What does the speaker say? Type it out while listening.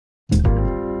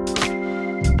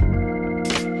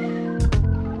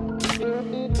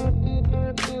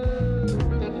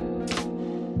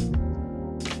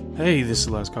Hey, this is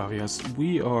Last Coffee House.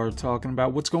 We are talking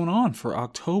about what's going on for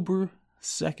October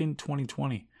 2nd,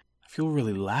 2020. I feel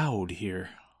really loud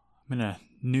here. I'm in a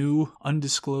new,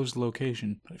 undisclosed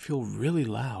location, but I feel really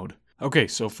loud. Okay,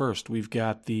 so first, we've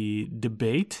got the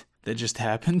debate that just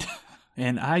happened,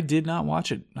 and I did not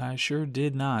watch it. I sure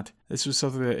did not. This was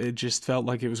something that it just felt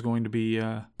like it was going to be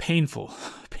painful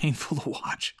to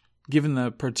watch. Given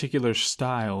the particular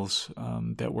styles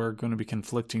that were going to be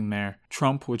conflicting there,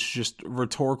 Trump, which is just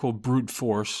rhetorical brute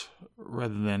force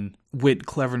rather than wit,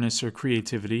 cleverness, or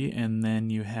creativity, and then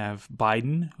you have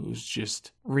Biden, who's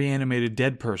just reanimated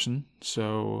dead person,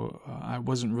 so I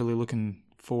wasn't really looking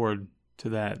forward to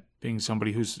that, being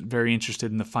somebody who's very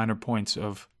interested in the finer points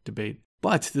of debate.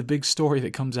 But the big story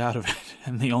that comes out of it,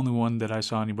 and the only one that I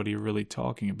saw anybody really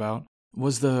talking about,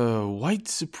 was the white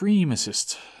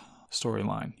supremacist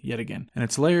storyline yet again. And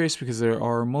it's hilarious because there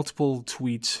are multiple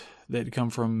tweets that come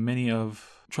from many of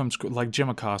Trump's, like Jim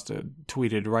Acosta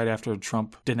tweeted right after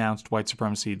Trump denounced white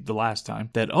supremacy the last time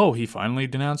that, oh, he finally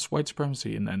denounced white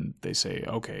supremacy. And then they say,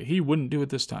 okay, he wouldn't do it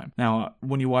this time. Now,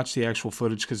 when you watch the actual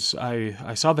footage, because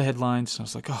I saw the headlines, and I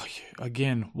was like, oh,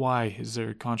 again, why is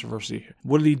there controversy?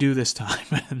 What did he do this time?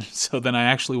 And so then I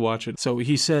actually watch it. So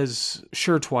he says,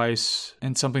 sure, twice,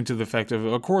 and something to the effect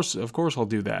of course I'll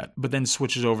do that. But then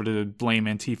switches over to blame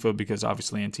Antifa, because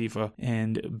obviously Antifa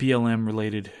and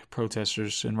BLM-related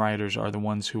protesters and rioters are the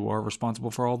ones who are responsible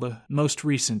for all the most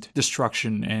recent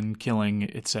destruction and killing,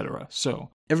 etc. So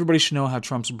everybody should know how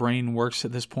Trump's brain works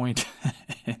at this point,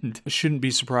 and shouldn't be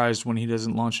surprised when he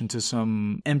doesn't launch into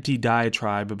some empty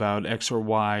diatribe about X or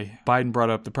Y. Biden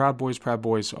brought up the Proud Boys. Proud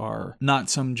Boys are not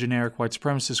some generic white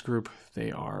supremacist group.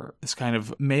 They are this kind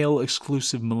of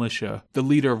male-exclusive militia, the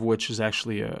leader of which is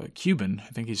actually a Cuban. I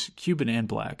think he's Cuban and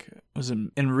black. Was it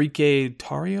Enrique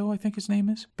Tarrio, I think his name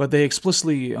is? But they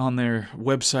explicitly, on their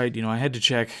website, I had to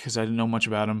check because I didn't know much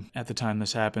about him at the time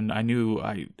this happened.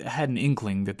 I had an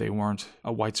inkling that they weren't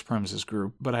a white supremacist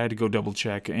group, but I had to go double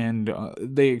check, and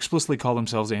they explicitly call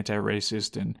themselves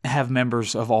anti-racist and have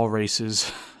members of all races.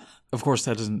 Of course,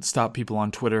 that doesn't stop people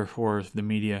on Twitter or the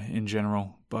media in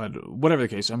general, but whatever the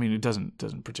case, it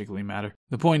doesn't particularly matter.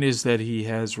 The point is that he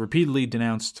has repeatedly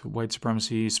denounced white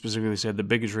supremacy, specifically said that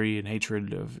bigotry and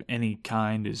hatred of any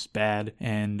kind is bad,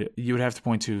 and you would have to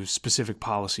point to specific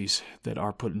policies that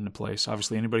are put into place.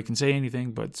 Obviously, anybody can say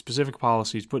anything, but specific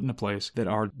policies put into place that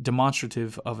are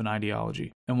demonstrative of an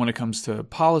ideology. And when it comes to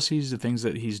policies, the things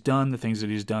that he's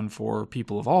done for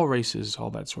people of all races,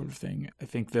 all that sort of thing, I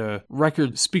think the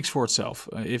record speaks for itself.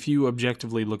 If you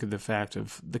objectively look at the fact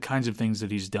of the kinds of things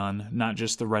that he's done, not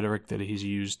just the rhetoric that he's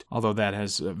used, although that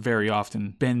has very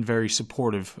often been very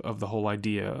supportive of the whole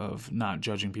idea of not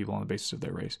judging people on the basis of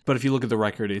their race. But if you look at the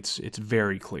record, it's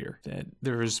very clear that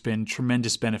there has been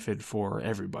tremendous benefit for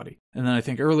everybody. And then I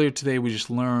think earlier today we just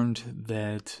learned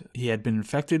that he had been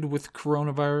infected with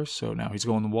coronavirus, so now he's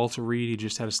going to Walter Reed. He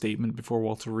just had a statement before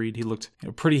Walter Reed. He looked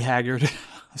pretty haggard,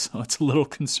 so it's a little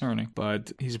concerning.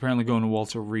 But he's apparently going to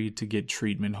Walter Reed to get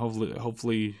treatment.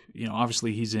 Hopefully,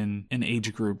 obviously he's in an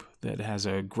age group that has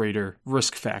a greater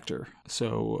risk factor,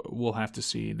 so we'll have to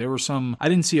see. I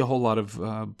didn't see a whole lot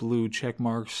of blue check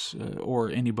marks or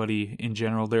anybody in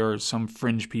general. There are some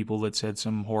fringe people that said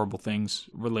some horrible things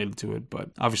related to it,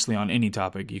 but obviously on any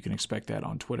topic you can expect that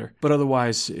on Twitter. But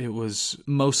otherwise, it was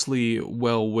mostly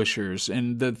well-wishers,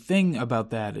 and the thing about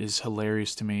that is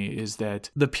hilarious to me is that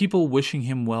the people wishing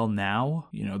him well now,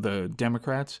 the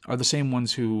Democrats, are the same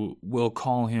ones who will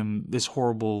call him this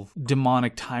horrible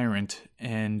demonic tyrant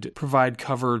and provide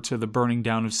cover to the burning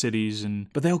down of cities,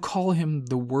 but they'll call him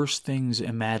the worst things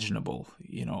imaginable,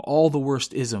 all the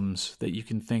worst isms that you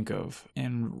can think of,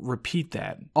 and repeat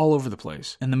that all over the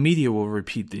place. And the media will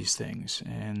repeat these things,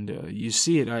 and you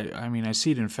see it. I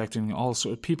see it infecting all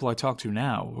sorts of people I talk to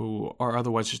now who are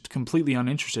otherwise just completely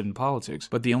uninterested in politics,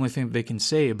 but the only thing that they can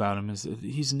say about him is that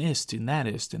he's an ist, and that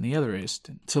ist, and the other ist.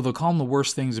 So they'll call him the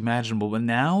worst things imaginable, but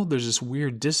now there's this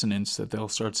weird dissonance that they'll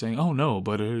start saying, oh no,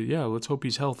 but let's hope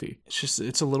he's healthy.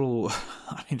 It's a little,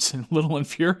 it's a little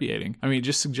infuriating. It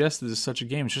just suggests that it's such a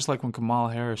game. It's just like when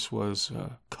Kamala Harris was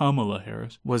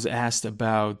asked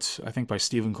about, I think by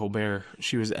Stephen Colbert,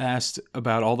 she was asked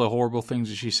about all the horrible things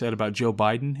that she said about Joe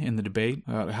Biden in the debate,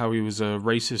 how he was a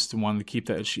racist and wanted to keep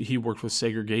that, he worked with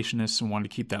segregationists and wanted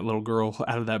to keep that little girl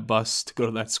out of that bus to go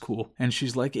to that school. And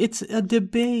she's like, it's a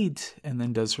debate, and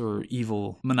then does her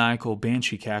evil, maniacal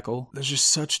banshee cackle. There's just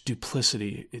such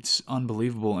duplicity. It's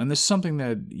unbelievable. And this is something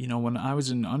that, when I was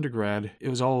in undergrad, it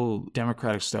was all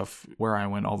Democratic stuff where I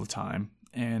went all the time.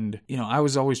 And, I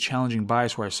was always challenging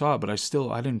bias where I saw it, but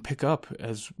I didn't pick up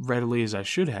as readily as I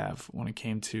should have when it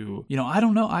came to, I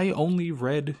don't know. I only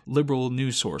read liberal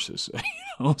news sources,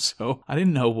 so I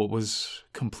didn't know what was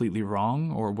completely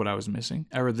wrong or what I was missing.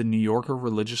 I read the New Yorker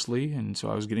religiously, and so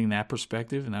I was getting that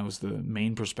perspective, and that was the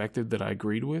main perspective that I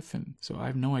agreed with, and so I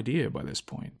have no idea by this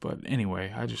point. But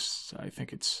anyway, I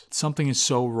think something is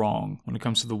so wrong when it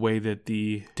comes to the way that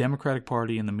the Democratic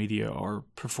Party and the media are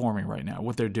performing right now,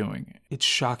 what they're doing. It's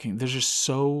shocking. There's just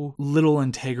so little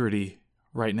integrity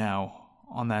right now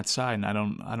on that side, and I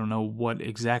don't know what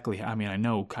exactly. I mean, I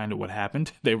know kind of what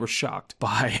happened. They were shocked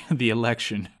by the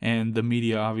election, and the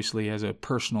media obviously has a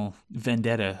personal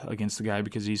vendetta against the guy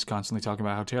because he's constantly talking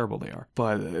about how terrible they are.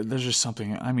 But there's just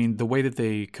something, I mean, the way that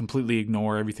they completely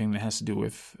ignore everything that has to do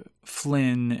with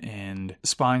Flynn and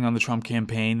spying on the Trump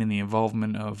campaign and the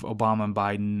involvement of Obama and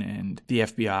Biden and the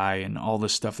FBI and all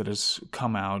this stuff that has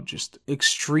come out, just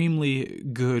extremely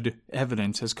good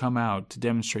evidence has come out to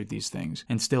demonstrate these things.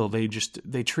 And still, they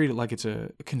treat it like it's a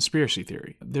conspiracy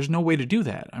theory. There's no way to do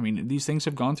that. I mean, these things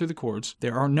have gone through the courts.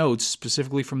 There are notes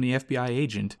specifically from the FBI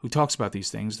agent who talks about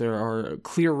these things. There are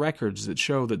clear records that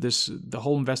show that the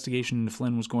whole investigation into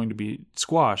Flynn was going to be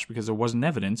squashed because there wasn't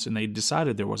evidence, and they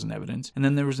decided there wasn't evidence. And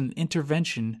then there was an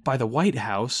intervention by the White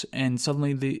House, and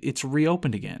suddenly it's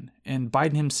reopened again. And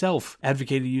Biden himself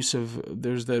advocated use of,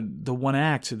 there's the one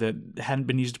act that hadn't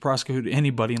been used to prosecute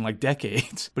anybody in like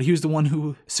decades, but he was the one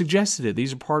who suggested it.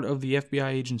 These are part of the FBI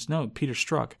agent's note, Peter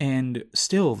Strzok. And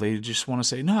still, they just want to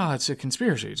say, no, it's a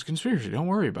conspiracy. It's a conspiracy. Don't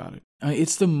worry about it.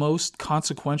 It's the most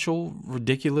consequential,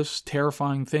 ridiculous,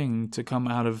 terrifying thing to come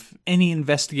out of any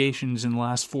investigations in the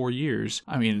last 4 years.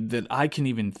 I mean, that I can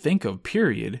even think of,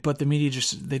 period. But the media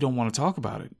they don't want to talk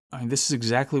about it. I mean, this is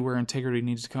exactly where integrity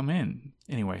needs to come in.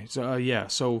 Anyway,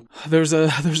 so there's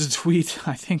a tweet,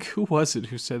 I think, who was it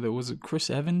who said that? Was it Chris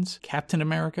Evans, Captain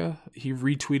America? He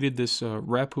retweeted this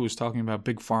rep who was talking about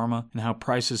Big Pharma and how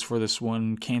prices for this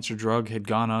one cancer drug had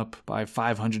gone up by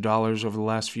 $500 over the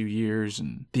last few years,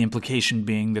 and the implication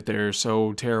being that they're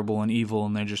so terrible and evil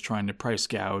and they're just trying to price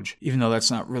gouge, even though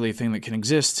that's not really a thing that can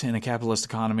exist in a capitalist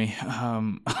economy.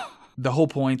 The whole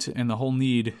point and the whole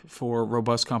need for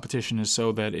robust competition is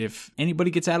so that if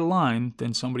anybody gets out of line,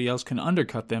 then somebody else can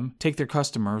undercut them, take their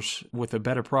customers with a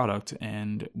better product,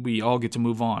 and we all get to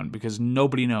move on because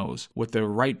nobody knows what the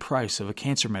right price of a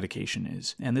cancer medication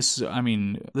is. And this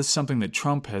is something that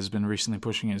Trump has been recently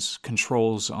pushing, is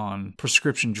controls on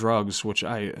prescription drugs, which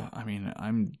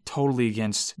I'm totally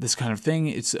against this kind of thing.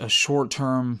 It's a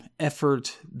short-term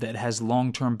effort that has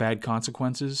long-term bad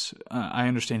consequences. I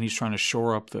understand he's trying to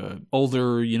shore up the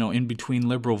older, in-between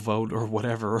liberal vote or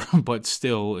whatever, but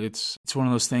still, it's one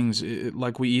of those things,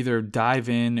 like we either dive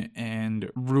in and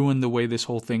ruin the way this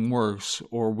whole thing works,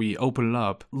 or we open it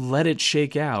up, let it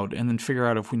shake out, and then figure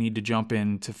out if we need to jump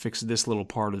in to fix this little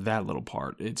part or that little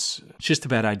part. It's just a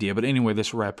bad idea. But anyway,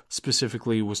 this rep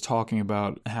specifically was talking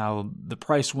about how the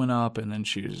price went up, and then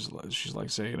she's like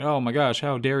saying, oh my gosh,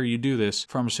 how dare you do this,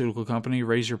 pharmaceutical company,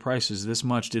 raise your prices this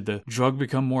much. Did the drug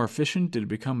become more efficient? Did it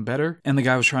become better? And the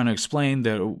guy was trying to explain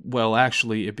that, well,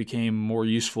 actually, it became more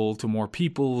useful to more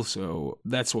people, so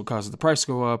that's what causes the price to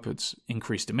go up. It's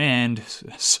increased demand,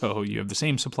 so you have the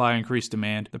same supply, increased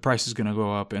demand, the price is going to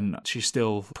go up, and she's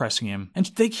still pressing him. And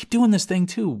they keep doing this thing,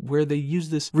 too, where they use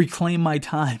this reclaim my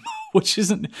time, which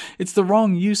it's the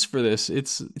wrong use for this.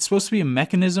 It's supposed to be a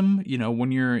mechanism,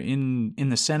 when you're in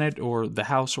the Senate or the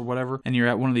House or whatever, and you're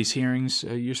at one of these hearings,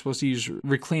 you're supposed to use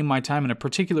reclaim my time in a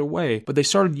particular way, but they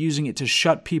started using it to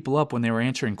shut people up when they were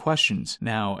answering questions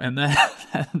now, and that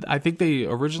I think they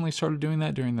originally started doing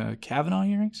that during the Kavanaugh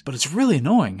hearings, but it's really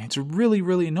annoying. It's really,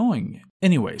 really annoying.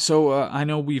 Anyway, so I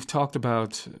know we've talked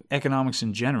about economics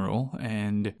in general,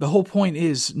 and the whole point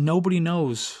is nobody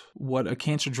knows what a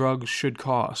cancer drug should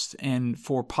cost. And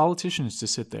for politicians to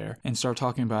sit there and start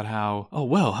talking about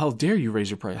how dare you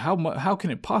raise your price? How can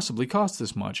it possibly cost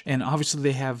this much? And obviously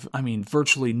they have,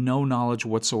 virtually no knowledge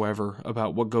whatsoever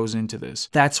about what goes into this.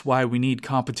 That's why we need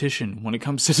competition when it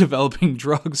comes to developing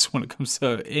drugs, when it comes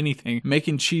to anything,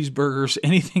 making cheeseburgers,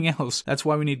 anything else. That's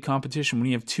why we need competition. When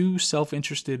you have two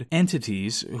self-interested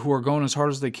entities who are going as hard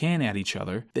as they can at each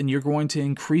other, then you're going to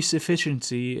increase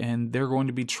efficiency and they're going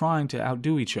to be trying to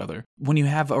outdo each other. other. When you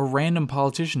have a random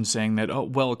politician saying that, oh,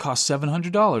 well, it costs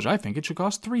 $700, I think it should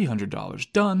cost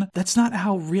 $300. Done. That's not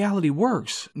how reality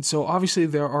works. And so obviously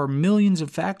there are millions of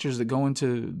factors that go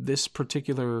into this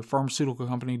particular pharmaceutical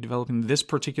company developing this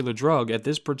particular drug at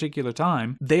this particular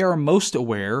time. They are most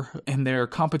aware, and their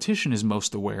competition is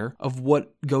most aware of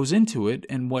what goes into it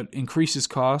and what increases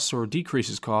costs or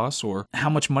decreases costs, or how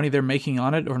much money they're making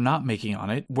on it or not making on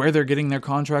it, where they're getting their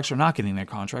contracts or not getting their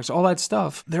contracts, all that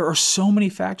stuff. There are so many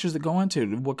factors that go into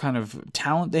it. What kind of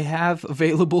talent they have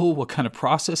available, what kind of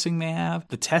processing they have,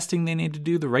 the testing they need to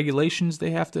do, the regulations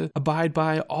they have to abide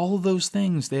by, all of those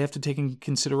things they have to take in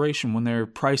consideration when they're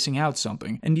pricing out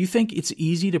something. And do you think it's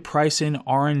easy to price in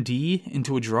R&D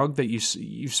into a drug that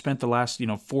you've spent the last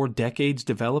 4 decades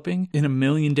developing in a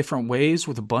million different ways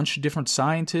with a bunch of different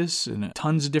scientists and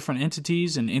tons of different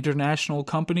entities and international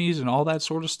companies and all that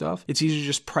sort of stuff? It's easy to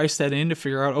just price that in to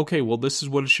figure out, okay, well, this is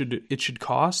what it should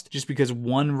cost, just because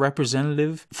one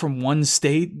representative from one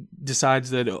state decides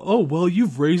that, oh, well,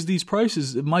 you've raised these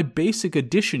prices. My basic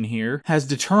addition here has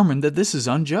determined that this is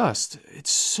unjust.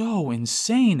 It's so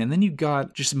insane. And then you've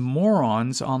got just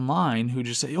morons online who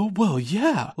just say, oh, well,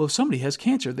 yeah, well, if somebody has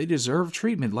cancer, they deserve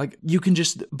treatment. Like, you can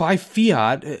just, by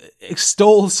fiat,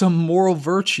 extol some moral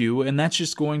virtue, and that's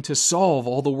just going to solve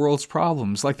all the world's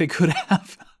problems. Like, they could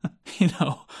have...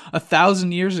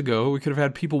 1,000 years ago, we could have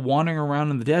had people wandering around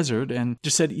in the desert and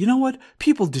just said, you know what?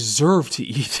 People deserve to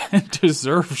eat and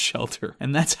deserve shelter.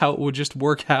 And that's how it would just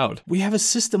work out. We have a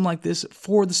system like this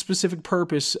for the specific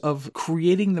purpose of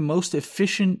creating the most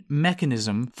efficient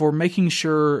mechanism for making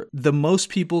sure the most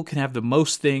people can have the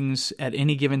most things at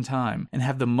any given time and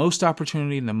have the most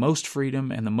opportunity and the most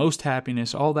freedom and the most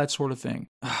happiness, all that sort of thing.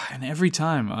 And every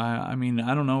time, I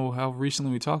don't know how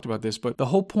recently we talked about this, but the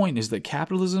whole point is that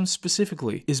capitalism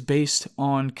specifically is based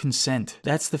on consent.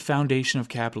 That's the foundation of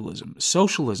capitalism.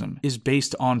 Socialism is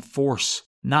based on force,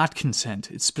 not consent.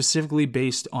 It's specifically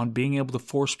based on being able to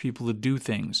force people to do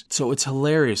things. So it's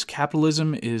hilarious.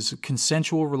 Capitalism is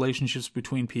consensual relationships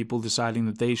between people deciding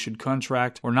that they should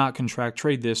contract or not contract,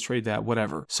 trade this, trade that,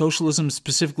 whatever. Socialism is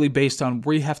specifically based on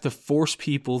where you have to force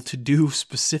people to do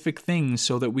specific things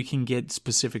so that we can get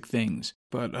specific things.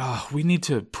 But we need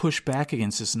to push back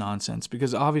against this nonsense,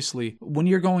 because obviously when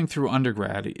you're going through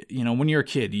undergrad, when you're a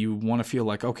kid, you want to feel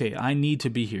like, okay, I need to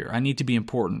be here. I need to be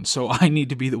important. So I need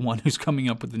to be the one who's coming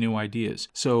up with the new ideas.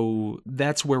 So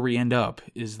that's where we end up,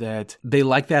 is that they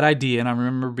like that idea. And I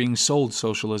remember being sold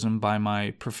socialism by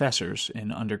my professors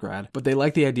in undergrad, but they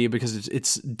like the idea because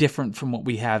it's different from what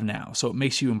we have now. So it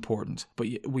makes you important. But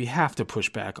we have to push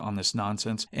back on this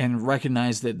nonsense and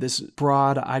recognize that this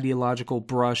broad ideological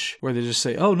brush where they just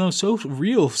say, oh no,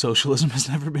 real socialism has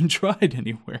never been tried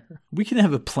anywhere. We can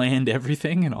have a planned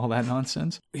everything and all that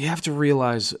nonsense. We have to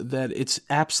realize that it's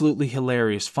absolutely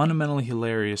hilarious, fundamentally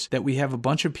hilarious, that we have a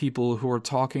bunch of people who are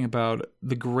talking about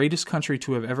the greatest country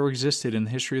to have ever existed in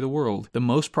the history of the world, the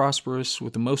most prosperous,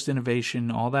 with the most innovation,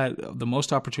 all that, the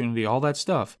most opportunity, all that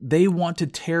stuff. They want to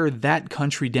tear that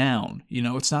country down.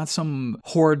 It's not some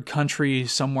horrid country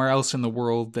somewhere else in the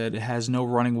world that has no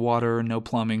running water, no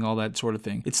plumbing, all that sort of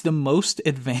thing. It's the most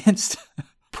advanced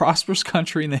prosperous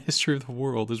country in the history of the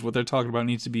world is what they're talking about. It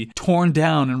needs to be torn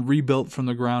down and rebuilt from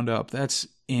the ground up. That's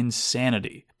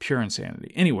insanity. Pure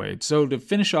insanity. Anyway, so to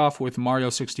finish off with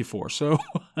Mario 64. So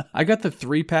I got the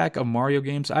 3-pack of Mario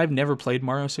games. I've never played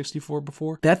Mario 64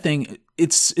 before. That thing,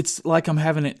 it's like I'm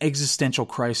having an existential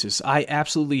crisis. I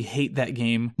absolutely hate that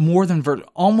game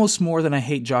almost more than I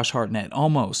hate Josh Hartnett.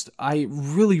 Almost. I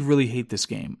really, really hate this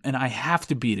game, and I have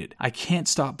to beat it. I can't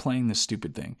stop playing this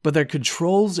stupid thing. But their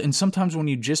controls, and sometimes when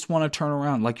you just want to turn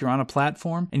around, like you're on a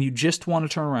platform and you just want to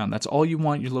turn around, that's all you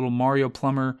want, your little Mario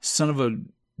plumber son of a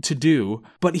to do,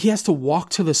 but he has to walk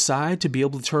to the side to be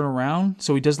able to turn around.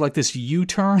 So he does like this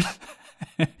U-turn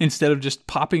instead of just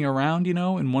popping around,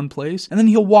 in one place. And then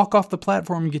he'll walk off the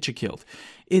platform and get you killed.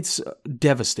 It's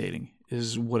devastating,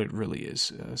 is what it really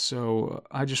is. So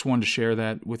I just wanted to share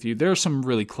that with you. There are some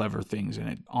really clever things in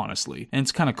it, honestly. And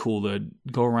it's kind of cool to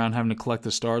go around having to collect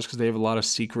the stars, because they have a lot of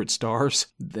secret stars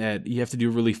that you have to do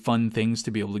really fun things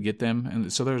to be able to get them.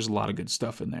 And so there's a lot of good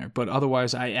stuff in there. But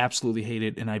otherwise, I absolutely hate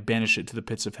it, and I banish it to the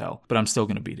pits of hell. But I'm still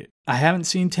going to beat it. I haven't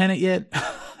seen Tenet yet,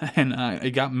 and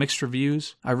it got mixed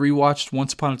reviews. I rewatched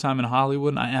Once Upon a Time in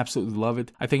Hollywood, and I absolutely love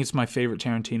it. I think it's my favorite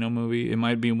Tarantino movie. It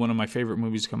might be one of my favorite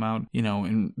movies to come out,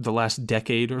 in the last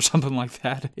decade or something like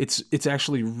that. It's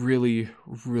actually really,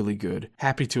 really good.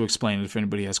 Happy to explain it if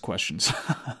anybody has questions,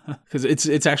 because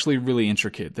it's actually really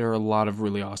intricate. There are a lot of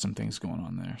really awesome things going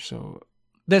on there. So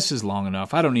this is long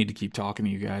enough. I don't need to keep talking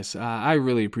to you guys. I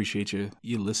really appreciate you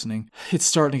listening. It's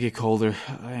starting to get colder,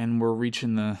 and we're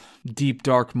reaching the deep,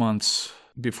 dark months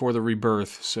before the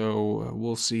rebirth, so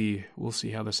we'll see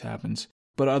how this happens.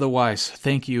 But otherwise,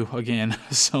 thank you again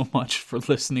so much for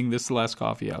listening. This is The Last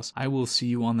Coffee House. I will see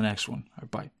you on the next one. All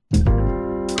right, bye.